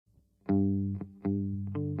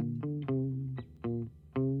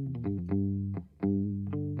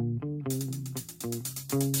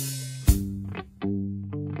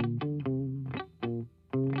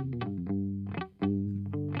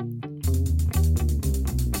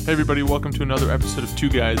Hey everybody, welcome to another episode of Two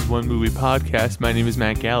Guys, One Movie Podcast. My name is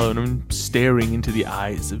Matt Gallo, and I'm staring into the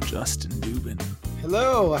eyes of Justin Dubin.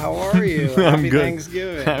 Hello, how are you? I'm Happy good.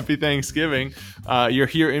 Thanksgiving. Happy Thanksgiving. You're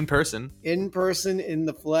here in person. In person, in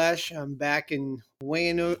the flesh. I'm back in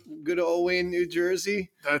Wayne, good old Wayne, New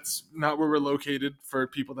Jersey. That's not where we're located for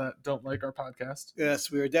people that don't like our podcast.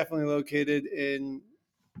 Yes, we are definitely located in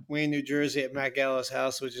Wayne, New Jersey at Matt Gallo's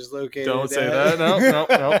house, which is located Don't say that.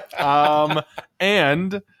 No.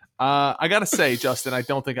 And I got to say, Justin, I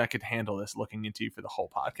don't think I could handle this looking into you for the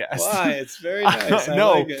whole podcast. Why? It's very nice. I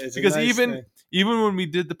No, like it. It's because a nice thing. even when we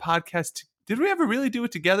did the podcast, did we ever really do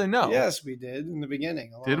it together? No. Yes, we did in the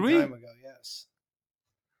beginning. Did we? Time ago, yes.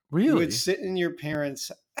 You Really? would sit in your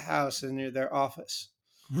parents' house in their office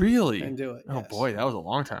Really? and do it. Oh yes. boy, that was a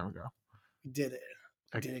long time ago. We did it.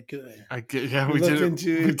 We did it good. We We looked did it.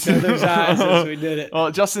 into each other's eyes as we did it.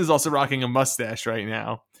 Well, Justin's also rocking a mustache right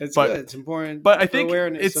now. It's but- good. It's important. but I for think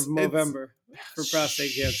awareness it's- of November for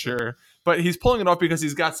prostate cancer. Sure, but he's pulling it off because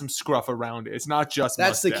he's got some scruff around it. It's not just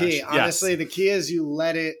That's the mustache. key. Yes. Honestly, the key is you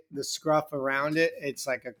let it the scruff around it. It's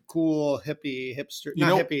like a cool hipster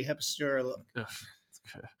look. Ugh.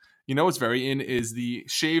 You know what's very in is the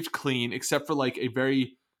shaved clean, except for like a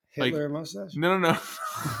very Hitler mustache. no.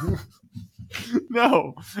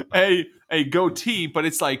 No, a goatee, but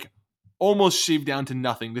it's like almost shaved down to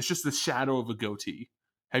nothing. There's just the shadow of a goatee.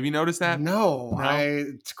 Have you noticed that? No,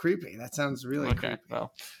 it's creepy. That sounds really Okay, creepy.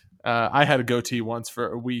 well, I had a goatee once for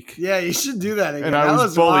a week, Yeah, you should do that again. and I That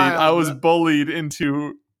was bullied. wild, I was but- bullied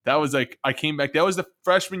into. That was like I came back. That was the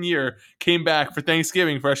freshman year. Came back for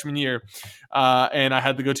Thanksgiving freshman year, and I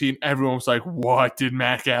had the goatee, and everyone was like, "What did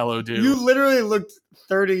Matt Gallo do?" You literally looked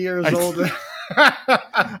 30 years I- older.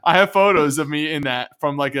 I have photos of me in that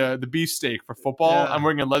from like the beefsteak for football. Yeah. I'm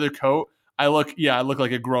wearing a leather coat. I look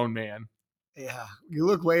like a grown man. Yeah, you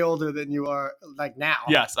look way older than you are like now.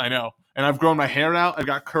 Yes, I know. And I've grown my hair out. I've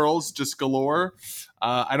got curls just galore.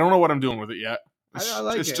 I don't know what I'm doing with it yet. I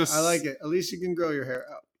like It's it. just- I like it. At least you can grow your hair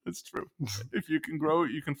out. It's true. If you can grow it,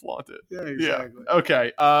 you can flaunt it. Yeah, exactly. Yeah.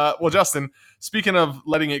 Okay. Well, Justin, speaking of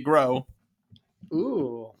letting it grow,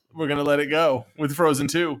 Ooh, we're going to let it go with Frozen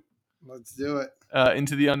 2. let's do it.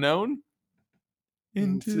 Into the Unknown?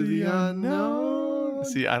 Into the unknown.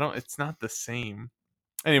 See, it's not the same.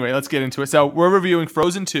 Anyway, let's get into it. So we're reviewing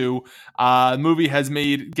Frozen 2. The movie has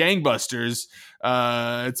made gangbusters.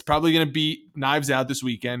 It's probably going to beat Knives Out this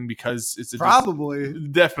weekend because it's Probably.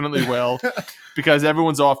 definitely will because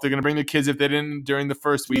everyone's off. They're going to bring the kids if they didn't during the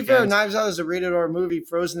first To be fair, weekend. Knives Out is a rated R movie.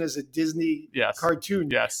 Frozen is a Disney Yes. cartoon.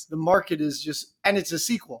 Yes. The market is just, and it's a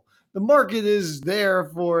sequel. The market is there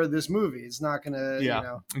for this movie. It's not going to,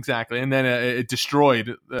 Yeah. Exactly. And then it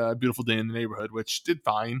destroyed Beautiful Day in the Neighborhood, which did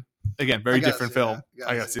fine. Again, very I gotta different see film. that.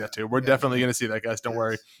 I got to see that too. We're Yeah. definitely going to see that, guys. Don't Yes.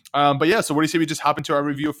 worry. But yeah, so what do you say we just hop into our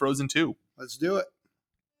review of Frozen 2? Let's do it.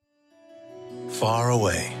 Far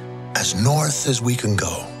away, as north as we can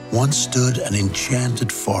go, once stood an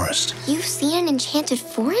enchanted forest. You've seen an enchanted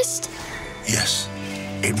forest? Yes,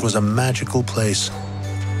 it was a magical place.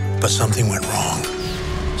 But something went wrong.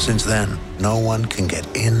 Since then, no one can get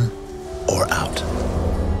in or out.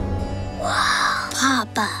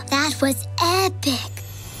 Papa, that was epic.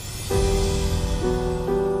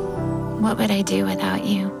 What would I do without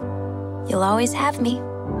you? You'll always have me.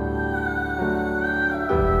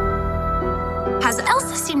 Has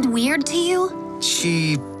Elsa seemed weird to you?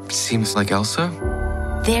 She seems like Elsa.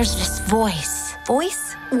 There's this voice.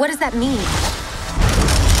 Voice? What does that mean?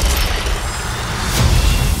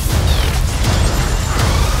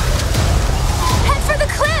 Head for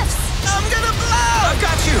the cliffs! I'm gonna blow! I've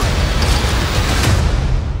got you!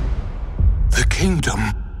 The kingdom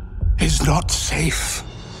is not safe.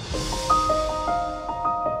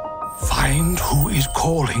 Find who is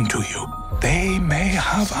calling to you. They may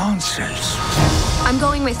have answers. I'm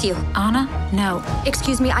going with you. Anna? No.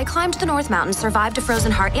 Excuse me, I climbed the North Mountain, survived a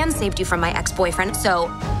frozen heart, and saved you from my ex-boyfriend, so,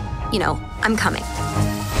 I'm coming.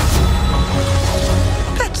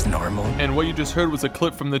 That's normal. And what you just heard was a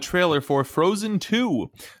clip from the trailer for Frozen 2,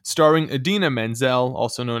 starring Idina Menzel,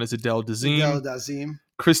 also known as Adele Del Dazeem, Dazeem.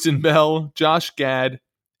 Kristen Bell, Josh Gad,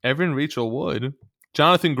 Evan Rachel Wood,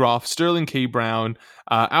 Jonathan Groff, Sterling K. Brown,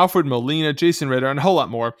 Alfred Molina, Jason Ritter, and a whole lot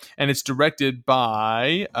more. And it's directed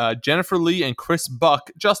by Jennifer Lee and Chris Buck.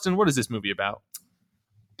 Justin, what is this movie about?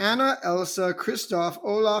 Anna, Elsa, Kristoff,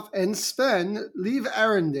 Olaf, and Sven leave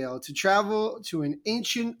Arendelle to travel to an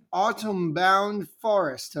ancient autumn-bound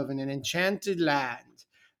forest of an enchanted land.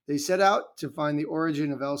 They set out to find the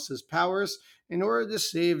origin of Elsa's powers in order to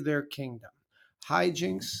save their kingdom.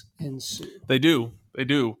 Hijinks ensue. They do.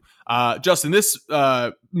 Justin, this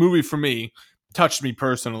movie for me touched me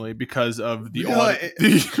personally because of the No,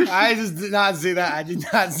 I just did not see that. I did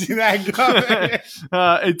not see that coming.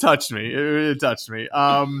 It touched me. It touched me.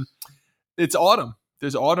 It's autumn.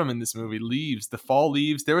 There's autumn in this movie. Leaves. The fall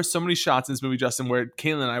leaves. There were so many shots in this movie, Justin, where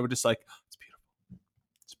Caitlin and I were just like, it's beautiful.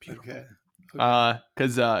 It's beautiful. Okay.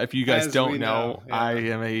 Because if you guys As don't we know, yeah. I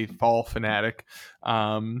am a fall fanatic.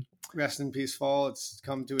 Rest in peace, fall. It's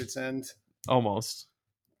come to its end Almost.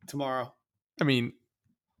 tomorrow. I mean,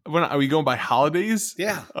 when are we going by holidays?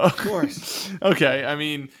 Yeah, of course. Okay, I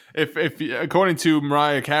mean, if according to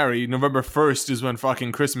Mariah Carey, November 1st is when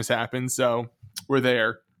fucking Christmas happens, so we're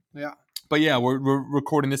there. Yeah. But yeah, we're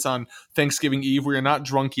recording this on Thanksgiving Eve. We are not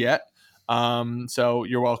drunk yet, so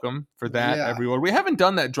you're welcome for that, Yeah. everyone. We haven't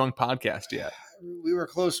done that drunk podcast yet. We were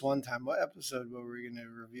close one time. What episode were we going to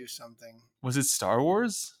review something? Was it Star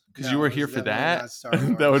Wars? Because No, you were it here was for definitely that. not Star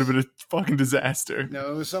Wars. That would have been a fucking disaster.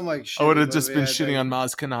 No, it was some like. I would have shitty just movie. been I shitting think. on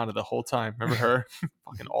Maz Kanata the whole time. Remember her?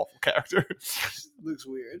 Fucking awful character. Looks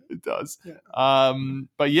weird. It does. Yeah.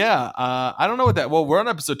 But yeah, I don't know what that. Well, we're on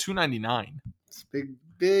episode 299. It's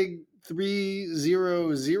big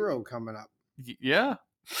 300 coming up. Yeah.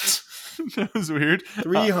 That was weird.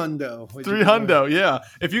 300. 300. Yeah.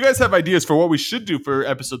 If you guys have ideas for what we should do for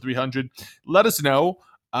episode 300, let us know.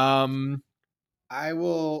 I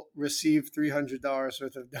will receive $300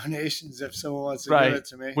 worth of donations if someone wants to Right. give it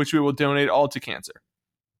to me. Which we will donate all to cancer.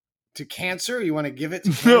 To cancer? You want to give it to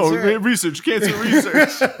cancer? No, research. Cancer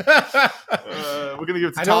research. We're going to give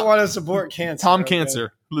it to I Tom. don't want to support cancer. Tom okay?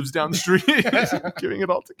 Cancer lives down the street, giving it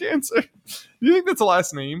all to cancer. Do you think that's a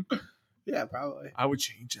last name? Yeah, probably. I would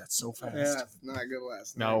change that so fast. Yeah, it's not a good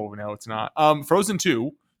last name. No, it's not. Frozen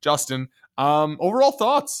 2, Justin. Overall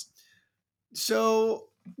thoughts? So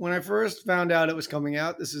when I first found out it was coming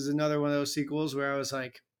out, this is another one of those sequels where I was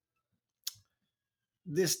like,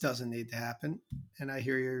 this doesn't need to happen. And I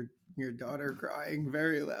hear your daughter crying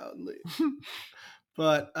very loudly.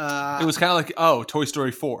 But It was kind of like, Toy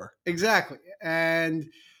Story 4. exactly. And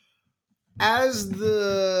as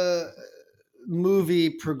the movie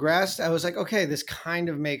progressed, I was like, okay, this kind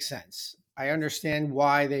of makes sense. I understand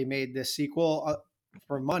why they made this sequel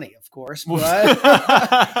for money, of course,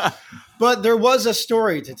 but but there was a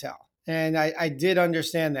story to tell, and I did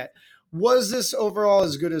understand that. Was this overall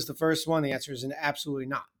as good as the first one? The answer is absolutely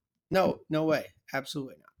not. No way,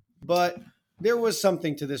 absolutely not. But there was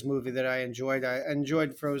something to this movie that I enjoyed. I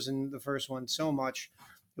enjoyed Frozen, the first one, so much.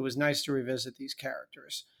 It was nice to revisit these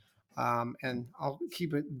characters. And I'll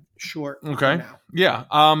keep it short. for Okay. now. Yeah.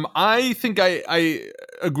 I think I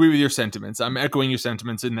agree with your sentiments. I'm echoing your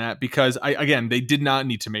sentiments in that because they did not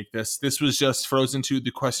need to make this. This was just Frozen 2, the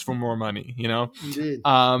quest for more money, you know? Indeed.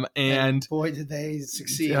 And boy, did they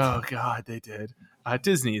succeed. oh God, they did.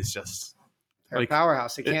 Disney is just, They're a like,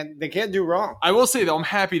 powerhouse. They can't do wrong. I will say though, I'm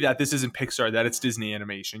happy that this isn't Pixar, that it's Disney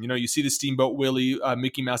animation. You know, you see the Steamboat Willie,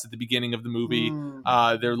 Mickey Mouse at the beginning of the movie,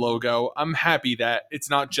 their logo. I'm happy that it's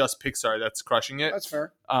not just Pixar that's crushing it. That's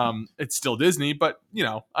fair. It's still Disney, but you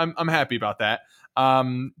know, I'm happy about that.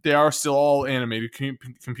 They are still all animated,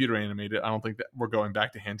 computer animated. I don't think that we're going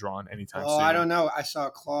back to hand drawn anytime soon. I don't know. I saw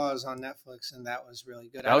Claws on Netflix, and that was really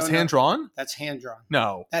good. That was hand drawn? That's hand drawn.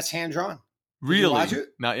 No, That's hand drawn. really, you watch it?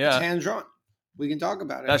 not It's yet. hand drawn. We can talk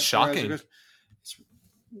about it. That's as far as it shocking. goes.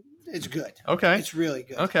 It's good. Okay, It's really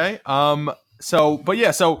good. okay.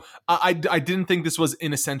 So I didn't think this was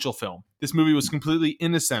an essential film. This movie was completely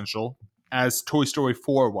inessential, as Toy Story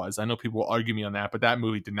 4 was. I know people will argue me on that, but that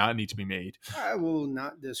movie did not need to be made. I will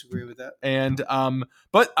not disagree with that. And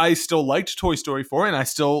but I still liked Toy Story 4, and I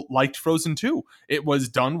still liked Frozen 2. It was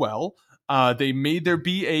done well. They made there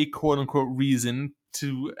be a quote unquote reason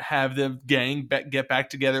to have the gang get back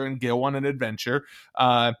together and go on an adventure.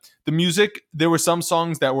 The music, there were some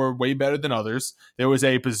songs that were way better than others. There was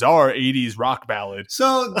a bizarre 80s rock ballad.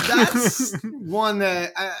 So that's one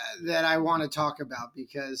that I want to talk about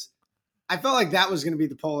because I felt like that was going to be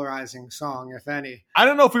the polarizing song, if any. I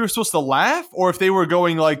don't know if we were supposed to laugh or if they were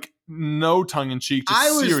going like no tongue in cheek, just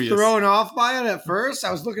I was serious. thrown off by it at first.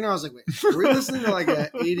 I was looking, I was like, wait, are we listening to like an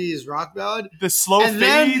 80s rock ballad? The slow And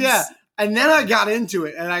fades. and then I got into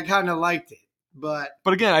it and I kind of liked it. But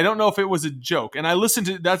But again, I don't know if it was a joke. And I listened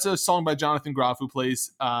to, that's a song by Jonathan Groff who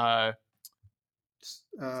plays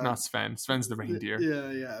not Sven. Sven's the reindeer.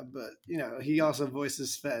 Yeah, but you know, he also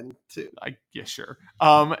voices Sven too. Yeah, sure.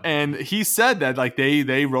 And he said that like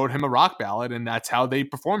they wrote him a rock ballad and that's how they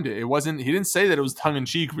performed it. It wasn't, he didn't say that it was tongue in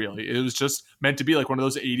cheek really. It was just meant to be like one of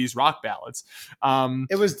those 80s rock ballads.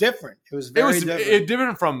 It was different. It was very different.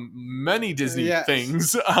 Different from many Disney Yes.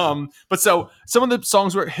 things. But so some of the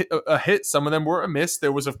songs were a hit, some of them were a miss.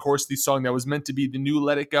 There was of course the song that was meant to be the new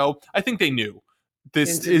Let It Go. I think they knew.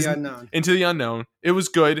 this Into is the Unknown. Into the Unknown. It was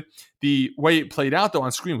good. The way it played out though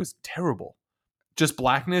on screen was terrible. Just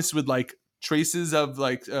blackness with like traces of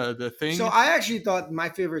like the thing. So I actually thought my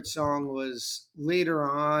favorite song was later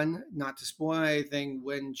on, not to spoil anything,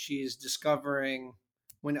 when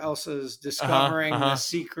Elsa's discovering the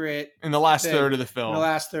secret in the last thing, third of the film. In the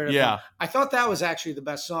last third of the film. I thought that was actually the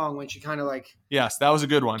best song when she kind of like yes, that was a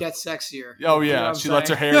good one. Gets sexier. Oh You know yeah, what she I'm lets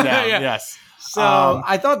her saying? hair down. Yeah. Yes. So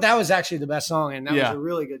I thought that was actually the best song, and that was a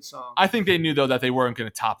really good song. I think they knew though that they weren't going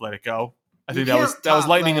to top Let It Go. I think You that was can't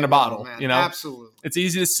lightning top in a Let It Go, bottle. man. You know, Absolutely. it's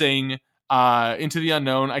easy to sing. Into the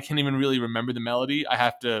Unknown. I can't even really remember the melody.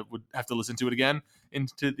 I would have to listen to it again.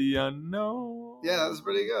 Into the Unknown. Yeah, that was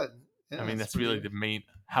pretty good. Yeah, I mean, that's really the main.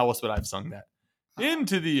 How else would I have sung that?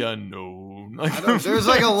 Into the Unknown. There's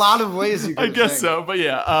like a lot of ways you can I guess sing. so, but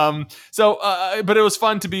yeah. But it was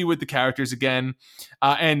fun to be with the characters again,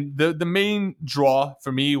 and the main draw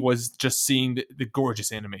for me was just seeing the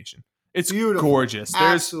gorgeous animation. It's beautiful. Gorgeous.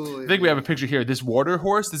 Absolutely. I think we have a picture here. This water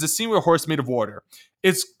horse. There's a scene where a horse made of water.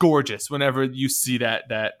 It's gorgeous whenever you see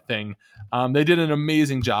that thing. They did an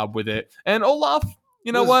amazing job with it. And Olaf,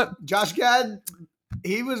 you know what? Josh Gad,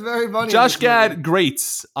 he was very funny. Josh Gad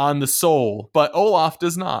grates on the soul, but Olaf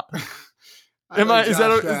does not. I like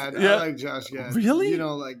Josh Gad? I like Josh Gad. Really? You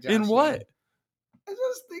don't like Josh In what? Gad. I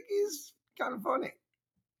just think he's kind of funny.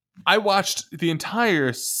 I watched the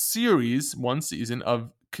entire series, one season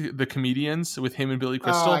of the Comedians with him and Billy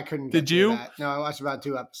Crystal. I couldn't. Did you? That. No, I watched about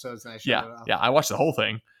 2 episodes and I shut it off. Yeah, I watched the whole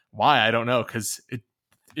thing. Why? I don't know, because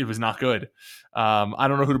it was not good. I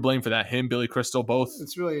don't know who to blame for that. Him, Billy Crystal, both.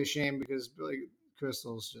 It's really a shame because Billy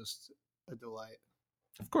Crystal's just a delight.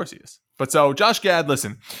 Of course he is. But so Josh Gad,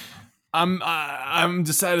 listen, I'm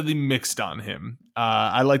decidedly mixed on him.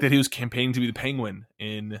 I like that he was campaigning to be the Penguin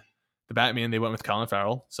in the Batman. They went with Colin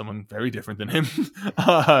Farrell, someone very different than him.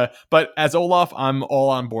 But as Olaf, I'm all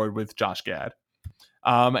on board with Josh Gad.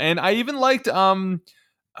 And I even liked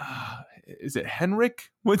is it Henrik?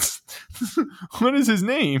 What is his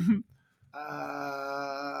name?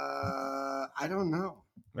 I don't know.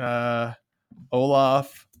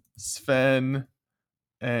 Olaf, Sven,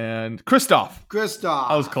 and Kristoff.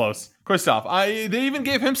 I was close. Kristoff. They even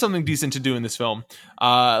gave him something decent to do in this film.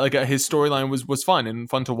 His storyline was fun and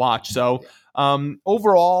fun to watch. So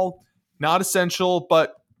overall, not essential,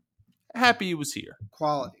 but happy it was here.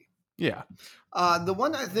 Quality. Yeah. The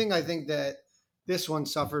one I think that this one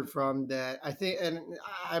suffered from, that I think, and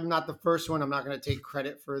I'm not the first one, I'm not going to take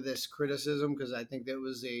credit for this criticism because I think that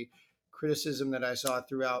was a criticism that I saw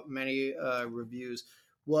throughout many reviews,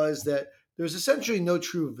 was that there's essentially no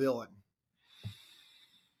true villain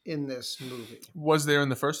in this movie. Was there in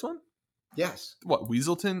the first one? Yes. What,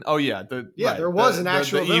 Weaselton? Oh yeah, there was an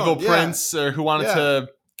actual the evil villain. prince who wanted to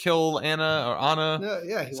kill Anna.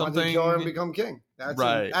 Yeah, he something. wanted to kill her and become king. That's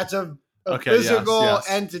right. That's a okay, physical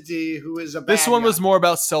entity who is a bad This one guy. was more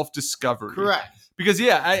about self-discovery. Correct. Because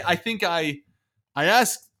I think I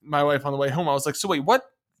asked my wife on the way home, I was like, so wait, what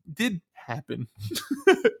did happen?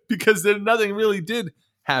 Because nothing really did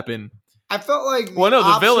happen. I felt like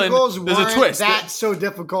the villain, there's a twist. That's so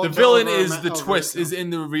difficult. The villain is the twist, is in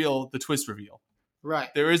the twist reveal. Right.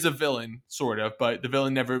 There is a villain, sort of, but the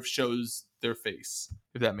villain never shows their face,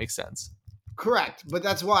 if that makes sense. Correct. But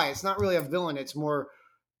that's why. It's not really a villain. It's more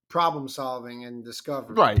problem solving and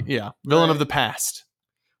discovery. Right, yeah. Villain of the past.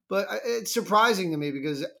 But it's surprising to me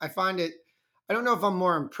because I find it, I don't know if I'm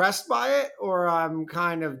more impressed by it or I'm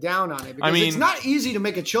kind of down on it. Because it's not easy to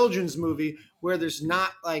make a children's movie where there's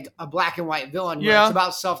not like a black and white villain. Where it's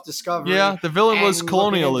about self-discovery. Yeah, the villain was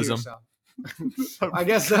colonialism. I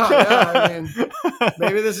guess so. Yeah, I mean,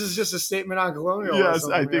 maybe this is just a statement on colonialism. Yes,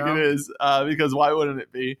 I think it is. Because why wouldn't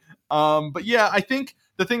it be? But yeah, I think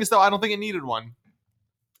the thing is, though, I don't think it needed one.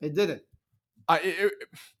 It didn't.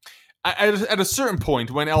 At a certain point,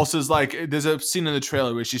 when Elsa's like, there's a scene in the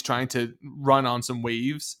trailer where she's trying to run on some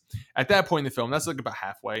waves. At that point in the film, that's like about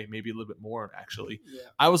halfway, maybe a little bit more, actually. Yeah.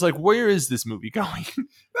 I was like, where is this movie going?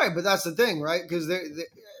 Right, but that's the thing, right? Because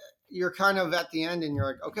you're kind of at the end and you're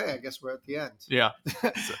like, okay, I guess we're at the end. Yeah.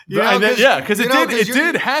 Because it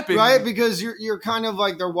did happen. Right, because you're kind of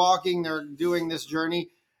like, they're doing this journey.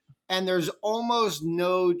 And there's almost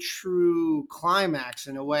no true climax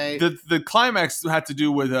in a way. The climax had to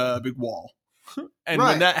do with a big wall. And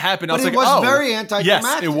when that happened, I was like, it was very anticlimactic.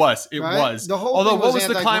 Yes, it was. It was. The whole Although, thing what was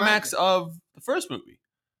the climax of the first movie?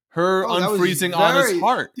 Her unfreezing Anna's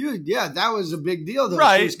heart. Dude, yeah, that was a big deal, though.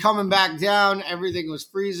 Right. She was coming back down. Everything was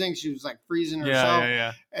freezing. She was, like, freezing herself.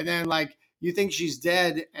 Yeah. And then, like, you think she's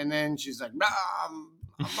dead. And then she's like, nah, I'm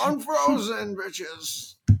unfrozen,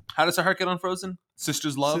 bitches. How does her heart get unfrozen?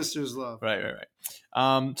 Sister's love? Sister's love. Right.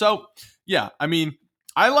 So, yeah, I mean,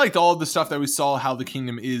 I liked all of the stuff that we saw how the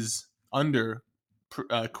kingdom is under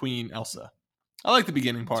Queen Elsa. I like the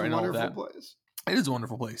beginning part and all of that. It's a wonderful place. It is a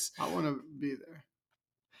wonderful place. I want to be there.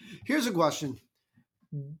 Here's a question.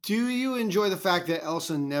 Do you enjoy the fact that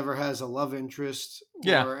Elsa never has a love interest?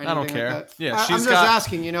 Yeah, or I don't anything care. Like that? Yeah, I'm she's just got-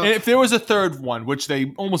 asking, you know. And if there was a third one, which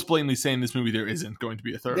they almost blatantly say in this movie, there isn't going to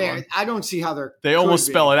be a third one. I don't see how They almost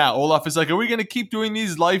spell it out. Olaf is like, "Are we going to keep doing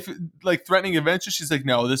these life-threatening adventures?" She's like,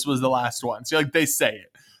 "No, this was the last one." So like they say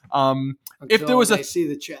it. If there was I see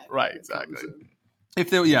the chat, right, that exactly. comes in. If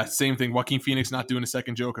there, same thing. Joaquin Phoenix not doing a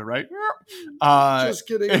second Joker, right? Just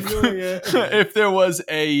kidding. I'm doing it. If there was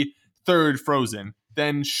a third Frozen,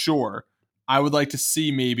 then sure, I would like to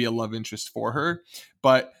see maybe a love interest for her.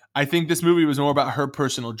 But I think this movie was more about her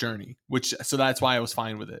personal journey, so that's why I was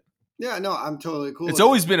fine with it. Yeah, no, I'm totally cool. It's with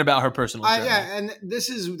always it. been about her personal journey. Yeah, and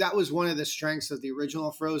that was one of the strengths of the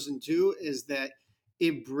original Frozen 2 is that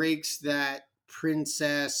it breaks that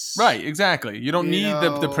princess. Right, exactly. You don't need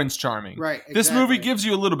the know, Prince Charming. Right. This movie exactly. gives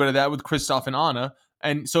you a little bit of that with Kristoff and Anna.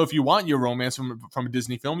 And so if you want your romance from a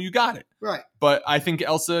Disney film, you got it. Right. But I think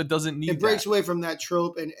Elsa doesn't need It breaks that. away from that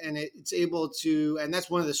trope and it's able to, and that's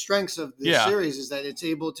one of the strengths of the series is that it's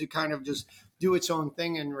able to kind of just do its own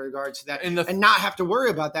thing in regards to that And and not have to worry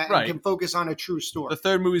about that Right. and can focus on a true story. The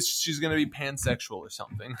third movie, she's going to be pansexual or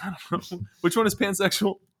something. I don't know. Which one is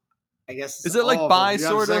pansexual? I guess. Is it like all of bi, them. You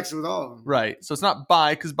have sort of? sex with all of them. Right. So it's not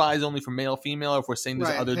bi because bi is only for male, female, or if we're saying there's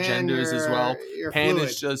Right. other Pan, genders as well. You're Pan fluid.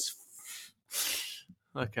 is just.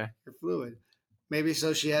 Okay. You're fluid. Maybe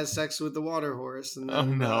so she has sex with the water horse and then, Oh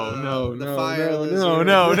no! the No! fire No! lizard.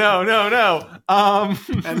 No!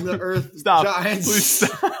 And the earth Stop! giants. Please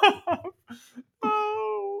stop!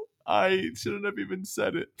 Oh, I shouldn't have even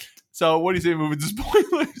said it. So, what do you say? Moving to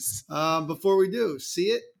spoilers. Before we do, see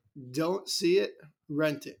it, don't see it,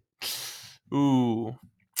 rent it. Ooh.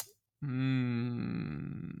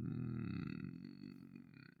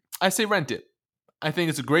 I say rent it. I think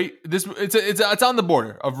it's a great. It's on the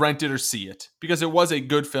border of rent it or see it because it was a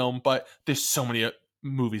good film, but there's so many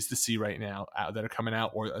movies to see right now that are coming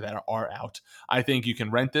out or that are out. I think you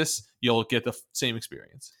can rent this. You'll get the same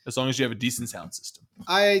experience as long as you have a decent sound system.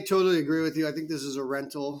 I totally agree with you. I think this is a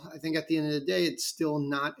rental. I think at the end of the day, it's still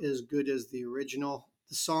not as good as the original.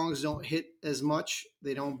 The songs don't hit as much.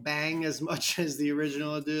 They don't bang as much as the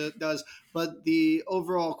original does. But the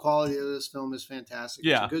overall quality of this film is fantastic.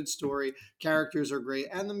 Yeah. It's a good story. Characters are great.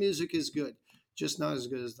 And the music is good. Just not as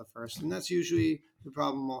good as the first. And that's usually the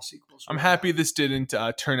problem all sequels. I'm happy this didn't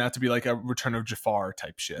turn out to be like a Return of Jafar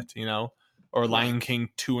type shit, you know? Or Lion King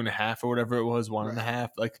 2.5 or whatever it was, 1.5.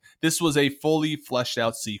 Like this was a fully fleshed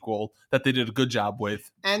out sequel that they did a good job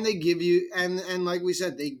with. And they give you, and like we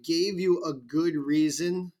said, they gave you a good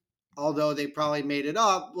reason, although they probably made it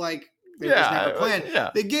up, like they just never planned. Yeah.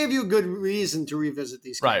 They gave you a good reason to revisit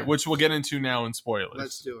these Right, characters. which we'll get into now in spoilers.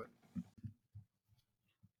 Let's do it.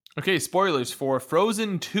 Okay, spoilers for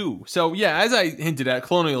Frozen 2. So yeah, as I hinted at,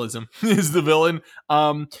 colonialism is the villain.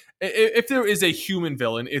 If there is a human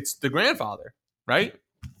villain, it's the grandfather, right?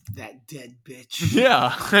 That dead bitch.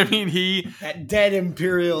 Yeah, I mean That dead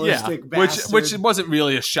imperialistic bastard. which wasn't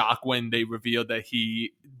really a shock when they revealed that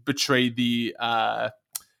he betrayed the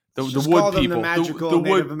Just wood call them people, the magical the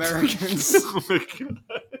Native wood Americans. Oh my God.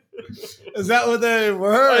 Is that what they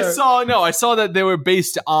were? I saw that they were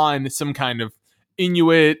based on some kind of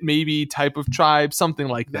Inuit, maybe type of tribe, something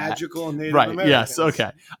like that. Magical Native Right? Americans. Yes.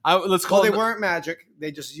 Okay. Let's call Well, they them- weren't magic.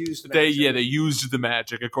 They just used magic. They used the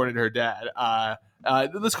magic according to her dad.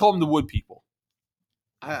 Let's call them the wood people,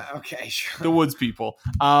 Okay, sure. the woods people.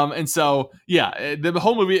 And so the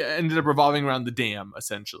whole movie ended up revolving around the dam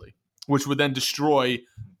essentially, which would then destroy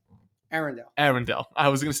Arendelle. I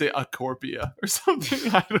was going to say Acorpia or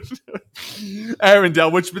something. I don't know.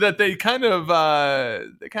 Arendelle, which that they kind of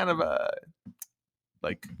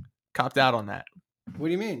like copped out on that. What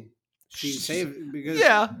do you mean? She saved because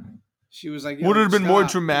she was like, Would it have been more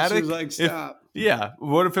stop. dramatic She was like, if- stop. Yeah.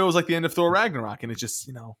 What if it was like the end of Thor Ragnarok and it just,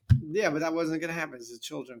 Yeah, but that wasn't going to happen. It's a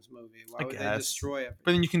children's movie. Why I would they guess. destroy it?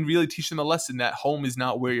 but then you can really teach them a lesson that home is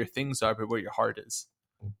not where your things are, but where your heart is.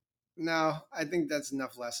 No, I think that's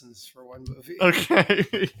enough lessons for one movie.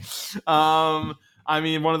 Okay. I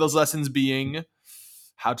mean, one of those lessons being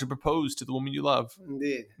how to propose to the woman you love.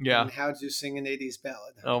 Indeed. Yeah. And how to sing an 80s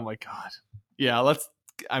ballad. Oh my God. Yeah. What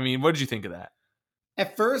did you think of that?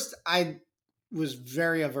 At first, I was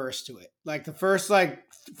very averse to it. Like the first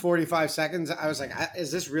 45 seconds, I was like,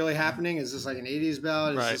 is this really happening? Is this like an 80s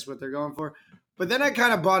ballad? Is Right. this what they're going for? But then I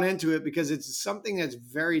kind of bought into it because it's something that's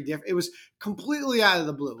very different. It was completely out of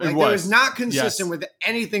the blue. Like it was not consistent with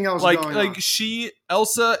anything else going on.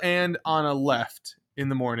 Elsa and Anna left in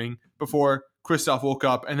the morning, before Kristoff woke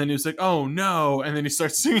up, and then he was like, "Oh no!" And then he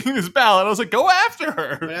starts singing his ballad. I was like, "Go after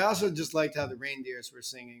her!" But I also just liked how the reindeers were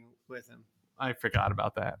singing with him. I forgot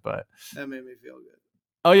about that, but That made me feel good.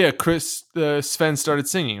 oh yeah, Sven started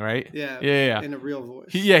singing, right? Yeah. In a real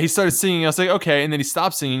voice. He started singing. I was like, okay, and then he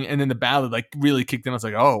stopped singing, and then the ballad like really kicked in. I was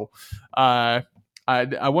like, oh, I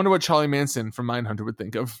wonder what Charlie Manson from Mindhunter would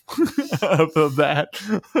think of of that.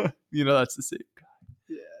 That's the same guy.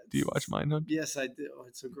 Yeah. Do you watch Mindhunter? Yes, I do.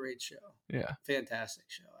 It's a great show. Yeah. Fantastic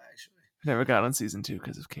show, actually. Never got on season 2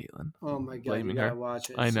 because of Caitlin. Oh my god, Blaming you gotta her. watch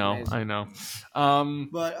it. I It's know. amazing.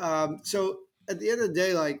 But so at the end of the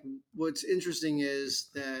day, like what's interesting is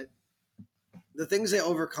that the things they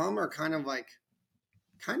overcome are kind of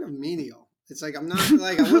menial. It's like I'm not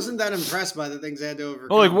like I wasn't that impressed by the things they had to overcome.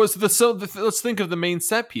 Oh, like let's think of the main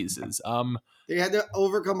set pieces. They had to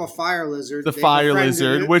overcome a fire lizard. The They fire befriended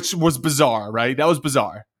lizard, it. which was bizarre, right? That was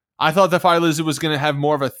bizarre. I thought the fire lizard was going to have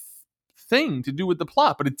more of a thing to do with the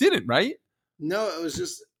plot, but it didn't, right? No, it was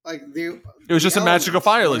just like It was just a magical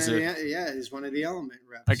fire lizard. Yeah, he's one of the element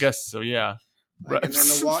reps. I guess so. Yeah. Like, and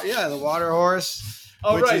then the water horse.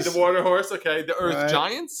 Oh, which right, is- the water horse. Okay, the Earth Right.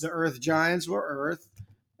 Giants. The Earth Giants were Earth,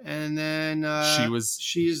 and then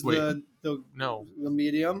she's wait, the no,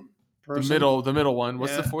 medium person. the middle one.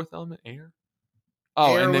 What's the Yeah. fourth element? Air.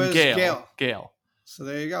 Oh, Air and then was Gale. Gale. So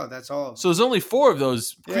there you go. That's all. So there's only 4 of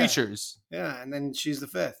those Yeah. creatures. Yeah, and then she's the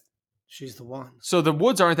 5th. She's the one. So the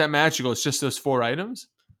woods aren't that magical. It's just those 4 items.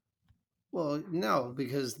 Well, no,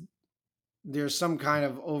 because there's some kind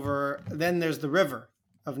of Then there's the river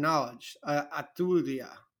of knowledge, Aturia.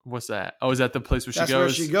 What's that? Oh, is that the place where That's she goes?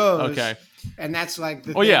 where she goes. Okay. And that's like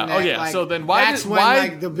the Oh, yeah. thing Oh, that, yeah. like, So then that's when why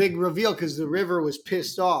like the big reveal, because the river was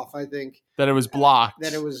pissed off, I think, that it was blocked?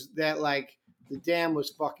 that it was that like the dam was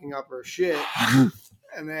fucking up her shit.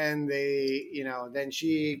 And then then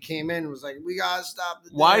she came in and was like, we gotta stop the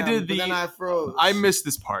dam. Why did But then I froze. I missed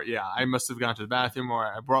this part. Yeah, I must have gone to the bathroom, or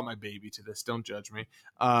I brought my baby to this. Don't judge me.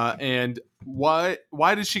 And why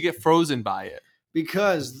did she get frozen by it?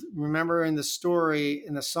 Because remember in the story,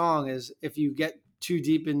 in the song, is if you get too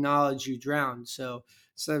deep in knowledge, you drown. So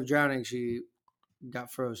instead of drowning, she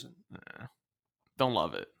got frozen. Don't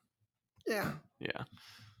love it. Yeah. Yeah.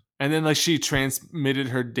 And then like she transmitted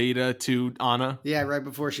her data to Anna. Yeah, right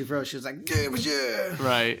before she froze, she was like, yeah.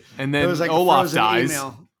 Right. And It then was like a Olaf frozen dies.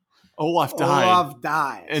 email. Olaf died. Olaf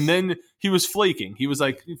dies. And then he was flaking. He was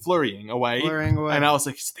like flurrying away. And I was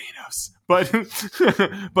like, it's Thanos.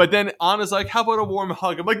 But then Anna's like, how about a warm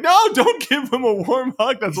hug? I'm like, no, don't give him a warm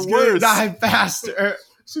hug. That's He's gonna worse. die faster.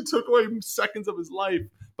 She took away seconds of his life.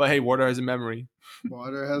 But hey, water has a memory.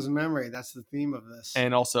 Water has a memory. That's the theme of this.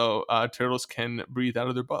 And also, turtles can breathe out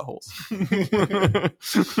of their buttholes.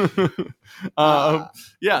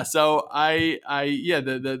 Yeah. So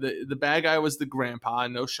the bad guy was the grandpa.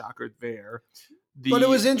 No shocker there. But it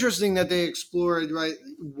was interesting that they explored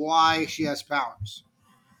why she has powers,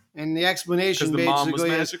 and the explanation because the mom was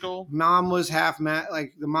basically is magical. mom was half the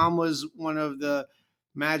mom was one of the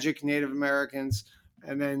magic Native Americans,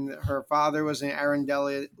 and then her father was an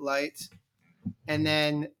Arundelite, and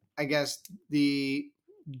then I guess the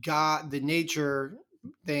nature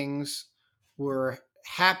things were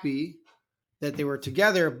happy that they were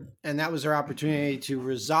together, and that was their opportunity to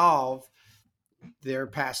resolve their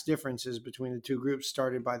past differences between the two groups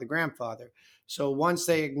started by the grandfather. So once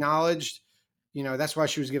they acknowledged, that's why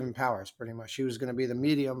she was given powers pretty much. She was going to be the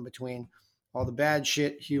medium between all the bad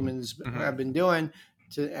shit humans have been doing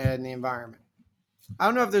and the environment. I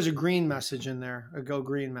don't know if there's a green message in there, a go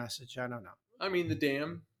green message. I don't know. I mean, the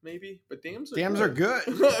dam, maybe, but dams are good.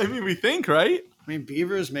 I mean, we think, right? I mean,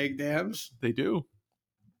 beavers make dams. They do.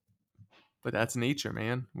 But that's nature,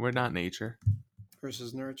 man. We're not nature.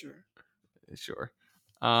 Versus nurture. Sure.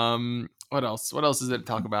 What else? What else is there to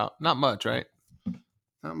talk about? Not much, right?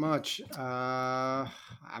 Not much. I'm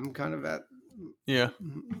kind of at... Yeah.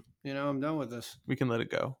 I'm done with this. We can let it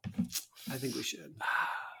go. I think we should.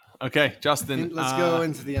 Okay, Justin. Let's go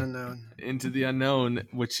into the unknown. Into the unknown,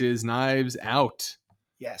 which is Knives Out.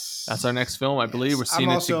 Yes. That's our next film, I believe. We're seeing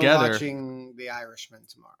I'm it together. also watching The Irishman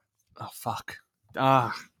tomorrow. Oh, fuck.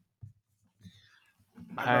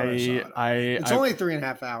 It's only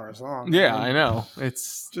 3.5 hours long. Yeah, I know.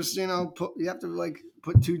 It's just, you have to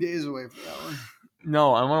put 2 days away for that one.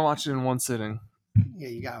 No, I want to watch it in one sitting. Yeah,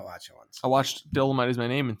 you gotta watch it once. I watched Dolomite Is My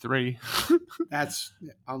Name in 3. That's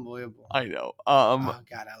unbelievable. I know. Oh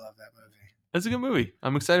God, I love that movie. It's a good movie.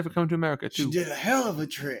 I'm excited for Coming to America too. She did a hell of a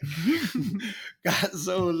trick. Got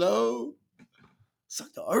so low,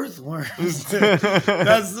 sucked the earthworms.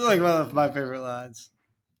 That's like one of my favorite lines.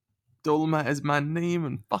 Dolomite is my name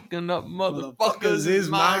and fucking up motherfuckers is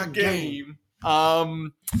my game.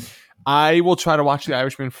 I will try to watch The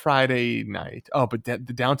Irishman Friday night. Oh, but the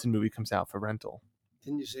Downton movie comes out for rental.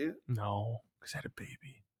 Didn't you see it? No, because I had a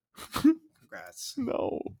baby. Congrats.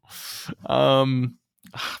 No.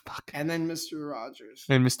 Fuck. And then Mr. Rogers.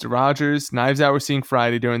 And Mr. Rogers, Knives Out we're seeing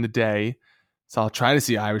Friday during the day. So I'll try to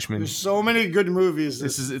see Irishman. There's so many good movies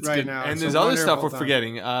It's right good. now. And It's there's a other stuff wonderful we're time.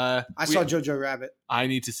 forgetting. I saw Jojo Rabbit. I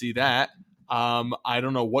need to see that. I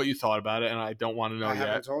don't know what you thought about it, and I don't want to know I yet.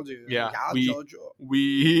 haven't told you. Yeah, Jojo.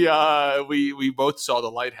 we both saw The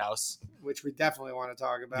Lighthouse. Which we definitely want to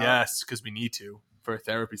talk about. Yes, because we need to for a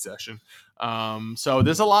therapy session. So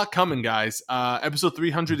there's a lot coming, guys. Episode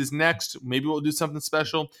 300 is next. Maybe we'll do something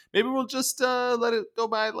special. Maybe we'll just let it go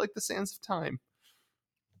by like the sands of time.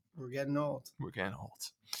 We're getting old. We're getting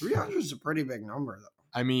old. 300 is a pretty big number, though.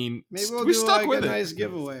 I mean, Maybe we'll we do stuck like with a it. nice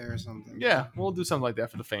giveaway or something. Yeah, we'll do something like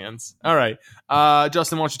that for the fans. All right.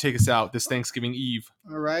 Justin, why don't you take us out this Thanksgiving Eve?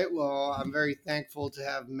 All right. Well, I'm very thankful to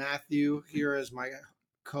have Matthew here as my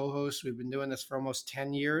co-host. We've been doing this for almost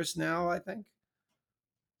 10 years now, I think.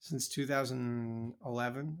 Since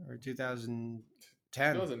 2011 or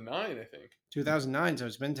 2010. 2009, I think. 2009, so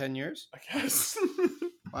it's been 10 years. I guess.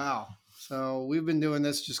 Wow. So we've been doing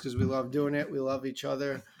this just because we love doing it. We love each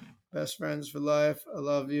other. Best friends for life. I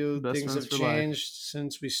love you. Best Things friends have for life. changed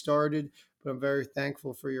since we started, but I'm very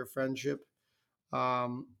thankful for your friendship.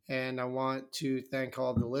 And I want to thank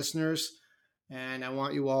all the listeners. And I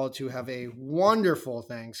want you all to have a wonderful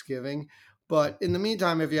Thanksgiving. But in the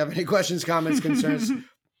meantime, if you have any questions, comments, concerns,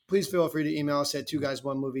 please feel free to email us at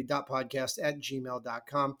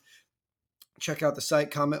twoguysOnemovie.podcast@gmail.com. Check out the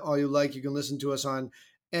site, comment all you like. You can listen to us on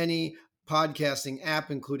any podcasting app,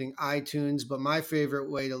 including iTunes. But my favorite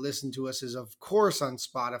way to listen to us is, of course, on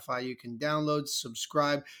Spotify. You can download,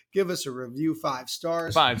 subscribe, give us a review, 5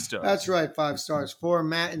 stars. 5 stars. That's right, 5 stars for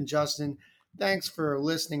Matt and Justin. Thanks for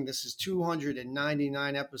listening. This is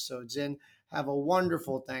 299 episodes in. Have a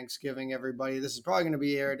wonderful Thanksgiving, everybody. This is probably going to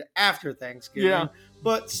be aired after Thanksgiving. Yeah.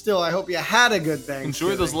 But still, I hope you had a good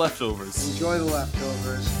Thanksgiving. Enjoy those leftovers. Enjoy the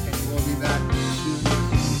leftovers. And we'll be back soon.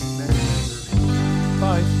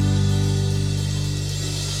 Bye.